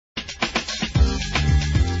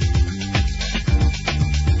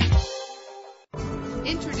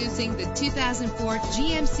Introducing the 2004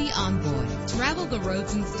 GMC Envoy. Travel the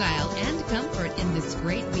roads in style and comfort in this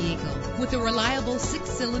great vehicle with a reliable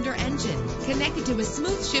 6-cylinder engine connected to a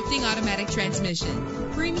smooth shifting automatic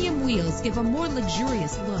transmission. Premium wheels give a more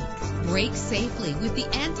luxurious look. Brake safely with the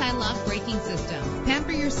anti-lock braking system.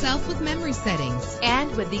 Pamper yourself with memory settings.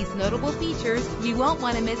 And with these notable features, you won't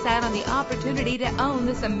want to miss out on the opportunity to own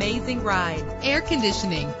this amazing ride. Air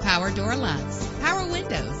conditioning, power door locks, power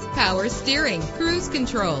windows, power steering, cruise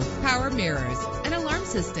control, power mirrors, an alarm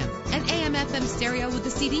system, an AM/FM stereo with a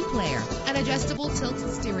CD player, an adjustable tilt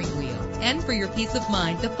steering wheel. And for your peace of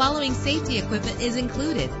mind, the following safety equipment is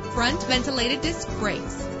included: front ventilated disc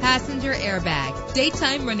brakes, passenger airbag,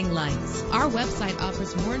 daytime running lights. Our website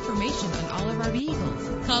offers more information on all of our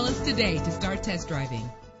vehicles. Call us today to start test driving.